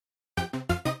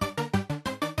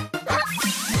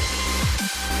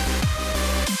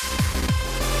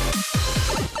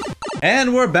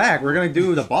And we're back. We're gonna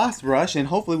do the boss rush, and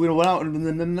hopefully we don't went out.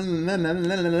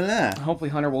 Hopefully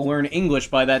Hunter will learn English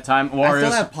by that time. I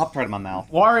still have Pop-Tart in my mouth.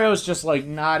 Wario's just like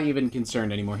not even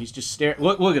concerned anymore. He's just staring.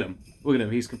 Look at him. Look at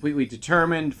him. He's completely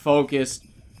determined, focused.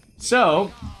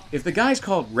 So, if the guy's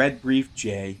called Red Brief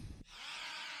J,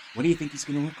 what do you think he's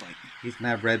gonna look like? He's gonna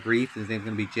have red brief, and his name's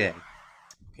gonna be Jay.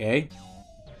 Okay.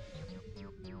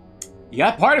 You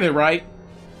got part of it right.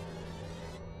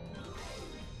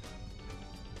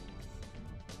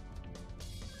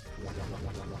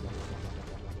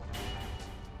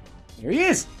 Here he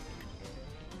is.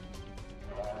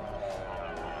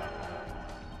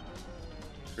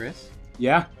 Chris?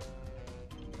 Yeah?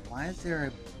 Why is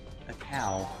there a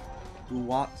cow who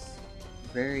walks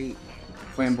very...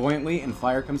 Flamboyantly, and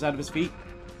fire comes out of his feet?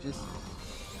 just...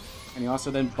 And he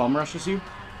also then bum rushes you?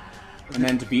 And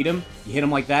then to beat him, you hit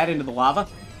him like that into the lava?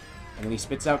 And then he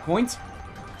spits out coins?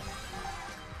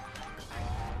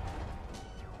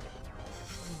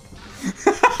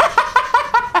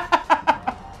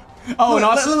 Oh, and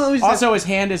also his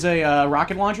hand is a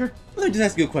rocket launcher? Let me just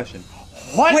ask you a question.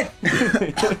 What?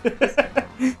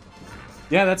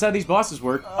 Yeah, that's how these bosses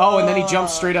work. Oh, and then he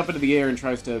jumps straight up into the air and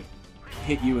tries to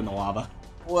hit you in the lava.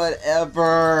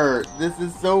 Whatever. This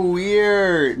is so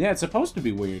weird. Yeah, it's supposed to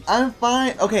be weird. I'm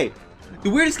fine. Okay. The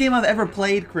weirdest game I've ever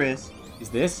played, Chris. Is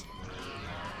this?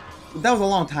 That was a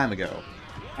long time ago.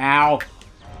 Ow.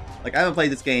 Like, I haven't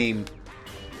played this game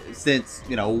since,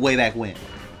 you know, way back when.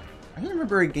 I don't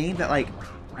remember a game that, like,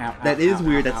 that is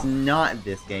weird that's not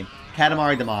this game.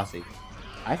 Katamari Damacy.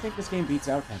 I think this game beats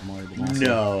out Katamari Damacy.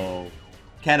 No.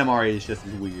 Katamari is just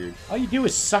as weird. All you do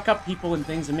is suck up people and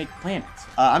things and make planets.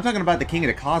 I'm talking about the King of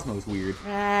the Cosmos weird.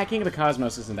 King of the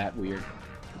Cosmos isn't that weird.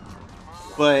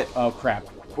 But... Oh, crap.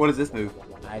 What is this move?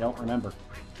 I don't remember.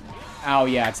 Oh,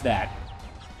 yeah, it's that.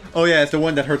 Oh, yeah, it's the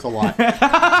one that hurts a lot.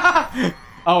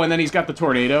 Oh, and then he's got the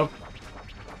tornado.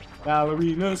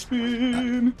 Ballerina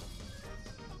spin.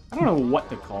 I don't know what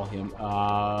to call him.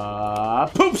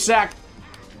 Poop sack.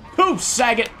 Poop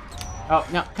saget. Oh,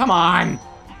 no, come on.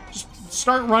 Just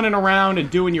start running around and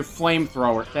doing your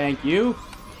flamethrower. Thank you.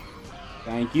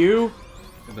 Thank you. I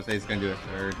was gonna say he's gonna do a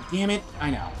third. Damn it. I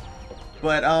know.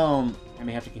 But, I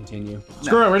may have to continue. No.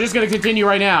 Screw it, we're just gonna continue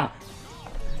right now.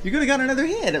 You could have got another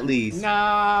hit, at least.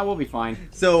 Nah, we'll be fine.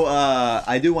 So,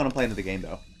 I do want to play another game,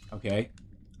 though. Okay.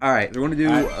 Alright, we're gonna do,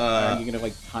 Are you gonna,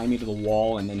 like, tie me to the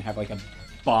wall and then have, like, a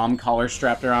bomb collar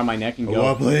strapped around my neck and go... I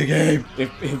wanna play a game!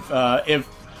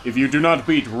 If you do not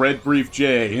beat Red Brief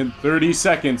J in 30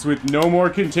 seconds with no more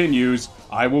continues,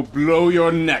 I will blow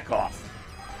your neck off.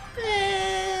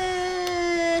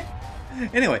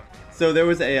 Anyway, so there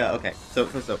was a, okay, so,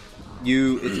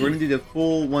 we're gonna do the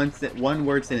full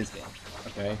one-word sentence game.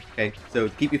 Okay. Okay, so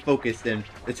to keep you focused and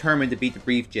determined to beat the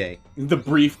Brief J. The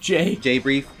Brief J? J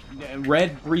Brief?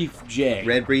 Red Brief J.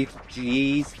 Red Brief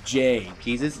G's? J.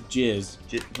 Jesus? Jizz.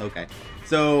 Okay.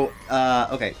 So,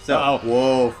 okay, so,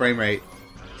 whoa, frame rate.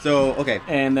 So, okay.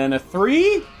 And then a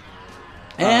 3,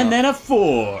 and then a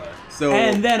 4, so,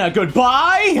 and then a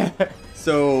goodbye.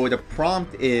 So the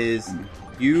prompt is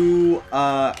you,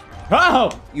 I'm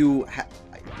trying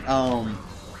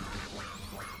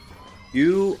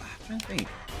to think.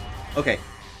 Okay,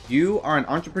 you are an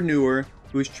entrepreneur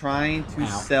who is trying to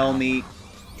sell me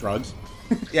drugs.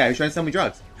 Yeah, he's trying to sell me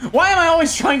drugs. Why am I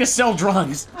always trying to sell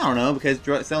drugs? I don't know, because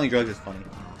selling drugs is funny.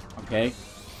 Okay.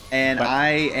 And but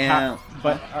I am...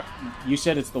 you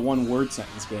said it's the one-word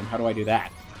sentence game. How do I do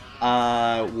that?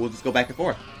 We'll just go back and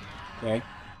forth. Okay.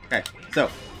 Okay, so,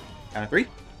 count of 3.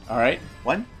 Alright.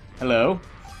 1. Hello.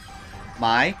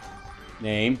 My...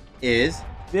 name... is...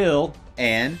 Bill.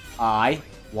 And... I...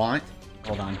 want...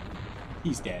 Hold on.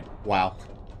 He's dead. Wow.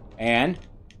 And...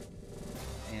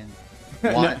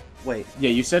 want... No. Wait. Yeah,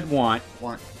 you said want.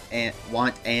 Want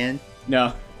and...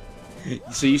 No.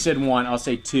 So you said 1, I'll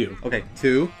say 2. Okay,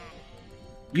 2.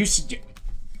 You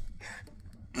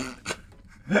I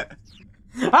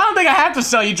don't think I have to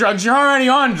sell you drugs, you're already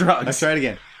on drugs. Let's try it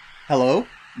again. Hello.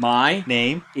 My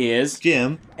name is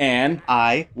Jim. And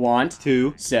I want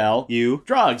to sell you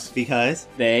drugs. Because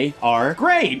they are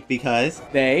great. Because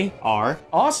they are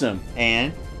awesome.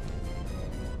 And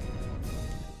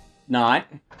not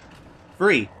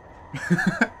free.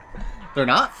 They're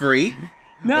not free.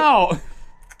 No.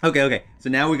 Okay. So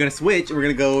now we're gonna switch and we're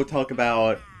gonna go talk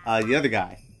about the other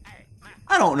guy.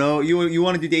 I don't know. You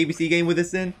want to do the ABC game with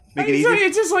us then? Make it easy.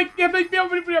 It's just like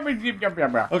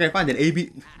okay, fine then.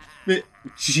 AB.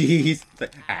 Jeez.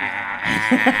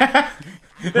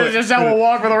 This is just how we'll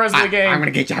walk for the rest of the game. I'm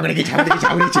gonna get you.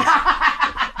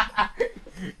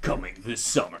 Coming this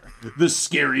summer. The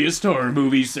scariest horror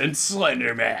movie since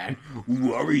Slender Man.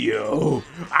 Wario,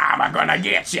 I'm gonna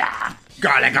get ya.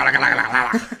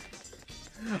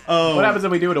 Oh. What happens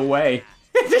if we do it away?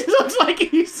 It looks like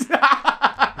he's...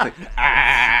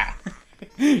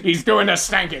 He's doing the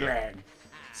stanky leg.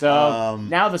 So,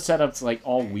 now the setup's like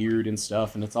all weird and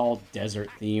stuff, and it's all desert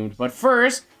themed. But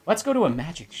first, let's go to a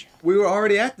magic show. We were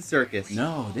already at the circus.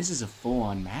 No, this is a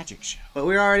full-on magic show. But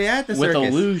we were already at the circus. With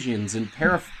illusions and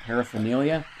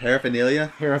paraphernalia.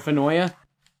 Paraphernalia? Paraphernalia.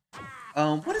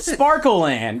 What is it? Sparkle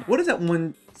Land. What is that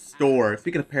one store?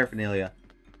 Speaking of paraphernalia.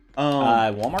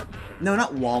 Walmart? No,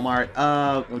 not Walmart.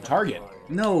 Target.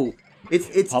 No. It's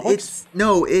Publix?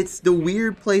 It's the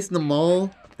weird place in the mall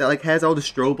that like has all the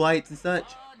strobe lights and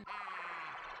such.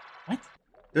 What?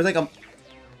 There's like a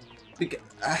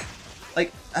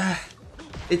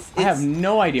it's I have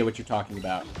no idea what you're talking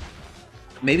about.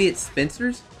 Maybe it's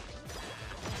Spencer's?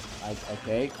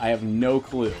 Okay, I have no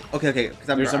clue. Okay,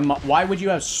 because why would you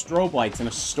have strobe lights in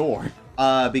a store?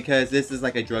 Because this is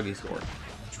like a druggie store.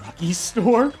 Druggie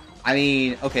store? I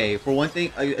mean, okay, for one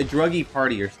thing, a druggie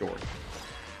partier store.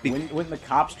 Wouldn't the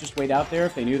cops just wait out there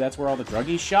if they knew that's where all the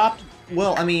druggies shopped?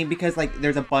 Well, I mean, because like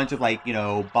there's a bunch of like, you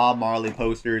know, Bob Marley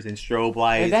posters and strobe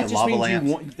lights and lava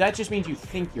lamps. That just means you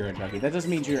think you're a druggie. That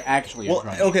doesn't mean you're actually a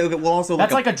druggie. Okay. Well, also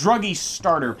that's like a druggie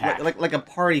starter pack. Like a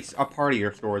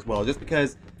partier store as well. Just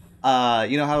because,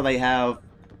 you know how they have,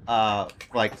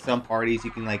 like some parties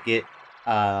you can like get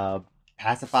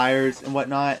pacifiers and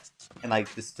whatnot, and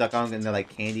like just suck on them and they're like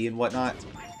candy and whatnot.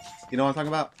 You know what I'm talking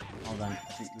about? Hold on, I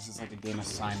think this is like a game of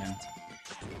Simon.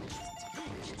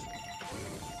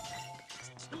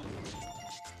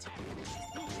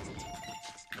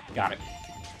 Got it.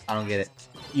 I don't get it.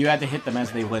 You had to hit them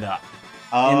as they lit up.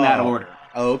 Oh. In that order.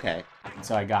 Oh, okay.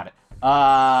 So I got it.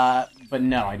 But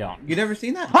no, I don't. You never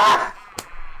seen that?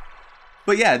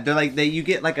 But yeah, they're like you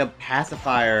get like a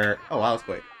pacifier. Oh, wow, that was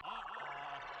quick.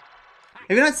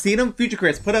 Have you not seen them? Future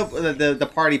Chris, put up the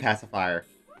party pacifier.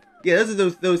 Yeah, those are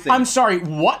those things. I'm sorry,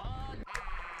 what?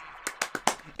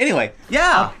 Anyway,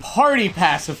 yeah. A party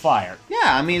pacifier.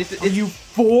 Yeah, I mean, Are you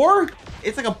 4?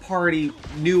 It's like a party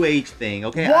new age thing,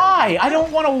 okay? Why? I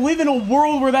don't want to live in a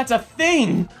world where that's a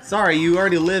thing. Sorry, you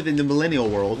already live in the millennial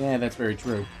world. Yeah, that's very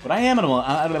true. But I am in a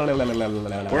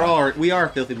we are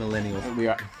filthy millennials. We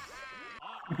are.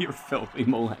 You're filthy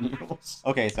millennials.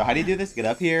 Okay, so how do you do this? Get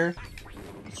up here.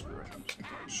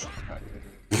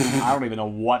 I don't even know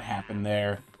what happened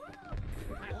there.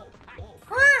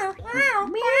 How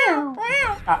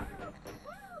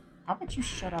about you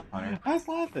shut up, Hunter? I was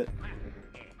laughing.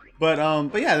 But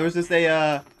yeah, there was just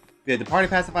the party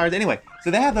pacifiers. Anyway,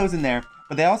 so they have those in there,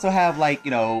 but they also have like,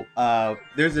 you know,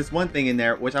 there's this one thing in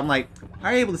there which I'm like, how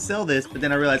are you able to sell this? But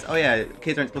then I realized, oh yeah,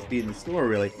 kids aren't supposed to be in the store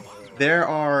really. There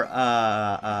are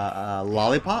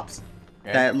lollipops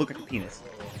that look like a penis.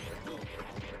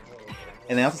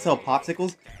 And they also sell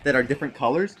popsicles that are different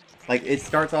colors. Like it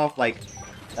starts off like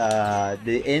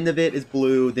the end of it is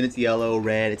blue, then it's yellow,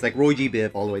 red. It's like Roy G.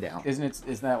 Biv all the way down.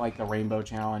 Isn't that like the rainbow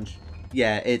challenge?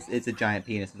 Yeah, it's a giant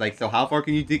penis. It's like, so how far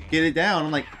can you get it down?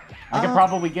 I'm like, I could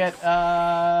probably get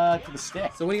to the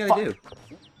stick. So what do you gotta do?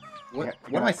 What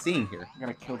am I seeing here? I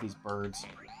gotta kill these birds.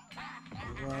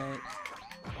 What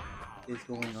is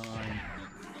going on?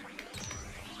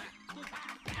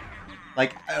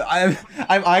 Like, I'm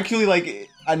actually like,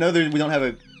 I know we don't have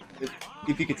a.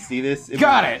 If you could see this,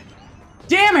 Got it.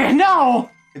 Damn it! No.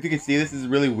 If you could see this, is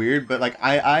really weird. But like,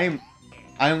 I'm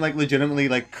like legitimately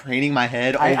like craning my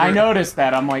head. I noticed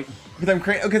that. I'm like,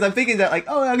 because I'm thinking that like,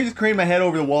 oh, I can just crane my head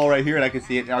over the wall right here and I can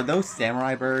see it. Are those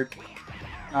samurai bird?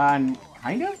 Kind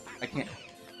of. I can't.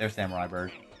 They're samurai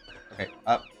bird. Okay,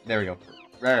 up there we go.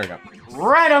 There we go.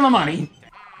 Right on the money.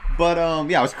 But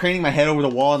yeah, I was craning my head over the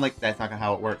wall and like, that's not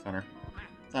how it works, Hunter.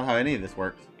 It's not how any of this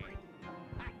works.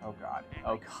 Oh god.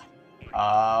 Oh god.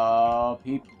 I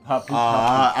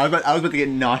was about to get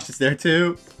nauseous there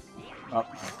too. Oh.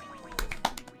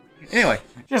 Anyway,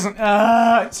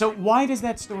 so why does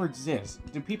that store exist?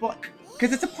 Do people?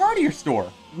 Because it's a partier store.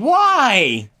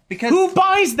 Why? Because who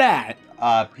buys that?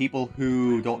 People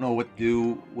who don't know what to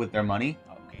do with their money.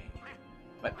 Okay.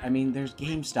 But I mean, there's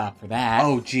GameStop for that.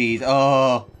 Oh jeez.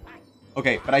 Oh.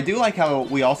 Okay, but I do like how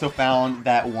we also found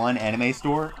that one anime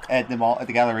store at the mall, at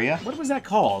the Galleria. What was that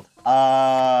called?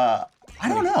 I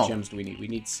don't know. How many gems do we need? We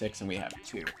need 6 and we have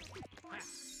 2.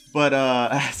 But,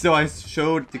 so I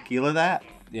showed Tequila that.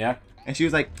 Yeah. And she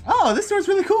was like, oh, this store's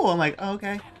really cool. I'm like, oh,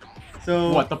 okay.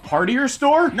 So. What, the partier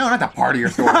store? No, not the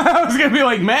partier store. I was gonna be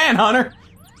like, man, Hunter.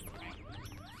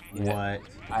 What?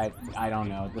 I don't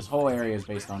know. This whole area is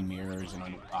based on mirrors and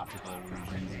optical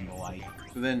illusions and the like.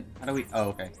 So then, how do we, oh,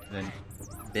 okay. Then,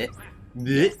 bit.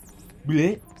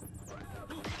 Blech.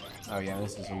 Oh yeah,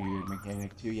 this is a weird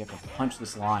mechanic too. You have to punch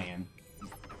this lion,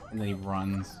 and then he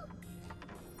runs.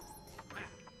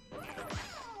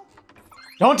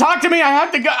 Don't talk to me! I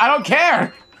have to go! I don't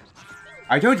care!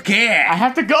 I don't care! I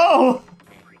have to go!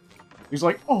 He's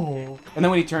like, oh. And then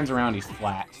when he turns around, he's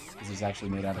flat. Because he's actually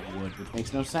made out of wood, which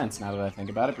makes no sense now that I think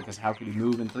about it, because how could he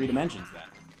move in 3 dimensions then?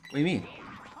 What do you mean?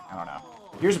 I don't know.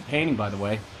 Here's a painting, by the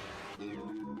way.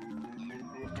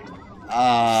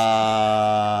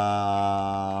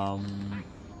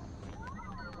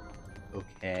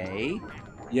 Okay.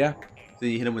 Yeah. So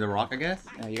you hit him with a rock, I guess?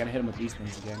 Yeah, you gotta hit him with these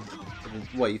things again.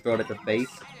 What, you throw it at the face?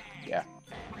 Yeah.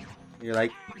 You're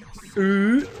like,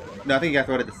 ooh. No, I think you gotta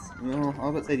throw it at the... No, I was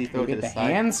about to say you throw it to the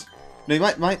side. Hands? No, you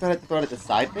might throw it at the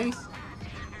side face?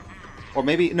 Or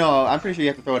maybe... No, I'm pretty sure you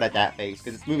have to throw it at that face,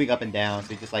 because it's moving up and down,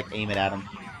 so you just, like, aim it at him.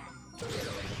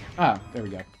 Ah, there we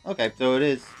go. Okay, so it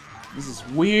is... This is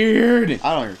weird!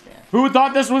 I don't understand. Who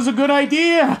thought this was a good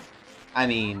idea? I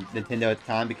mean, Nintendo at the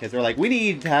time, because they're like, we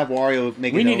need to have Wario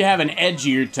make We need to have an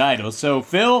edgier title, so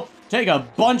Phil, take a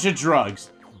bunch of drugs.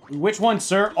 Which one,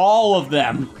 sir? All of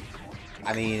them.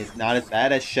 I mean, it's not as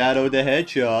bad as Shadow the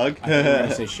Hedgehog. I think I'm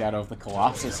gonna say Shadow of the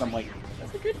Colossus. I'm like,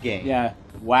 That's a good game. yeah.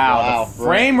 Wow, the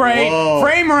frame bro. rate! Whoa.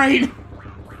 Frame rate!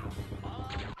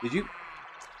 Did you?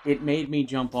 It made me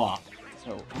jump off.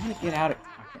 So, I'm gonna get out of...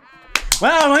 Okay.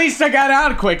 Well, at least I got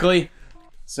out quickly.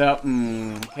 So,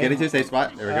 okay. Get into a safe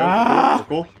spot. There we go. Ah. We're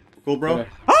cool. We're cool, bro. Okay.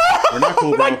 We're not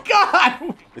cool, bro. Oh my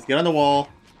god! Just get on the wall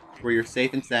where you're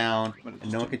safe and sound,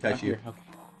 and no one can touch you. Okay.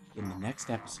 In the next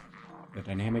episode, the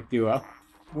Dynamic Duo,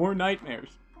 more nightmares.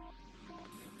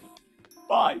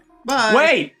 Bye. Bye.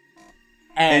 Wait!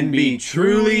 And be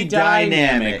truly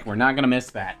dynamic. We're not gonna miss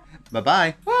that.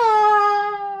 Bye-bye.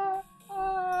 Bye.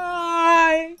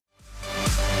 Bye.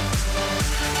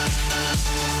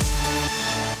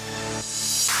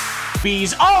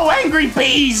 Bees. Oh, angry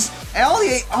bees!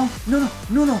 Elliot! Oh, no.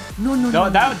 No,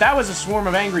 that was a swarm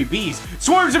of angry bees.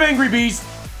 Swarms of angry bees!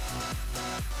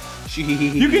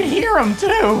 You can hear them,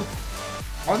 too!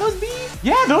 Are those bees?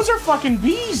 Yeah, those are fucking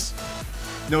bees!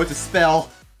 No, it's a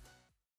spell.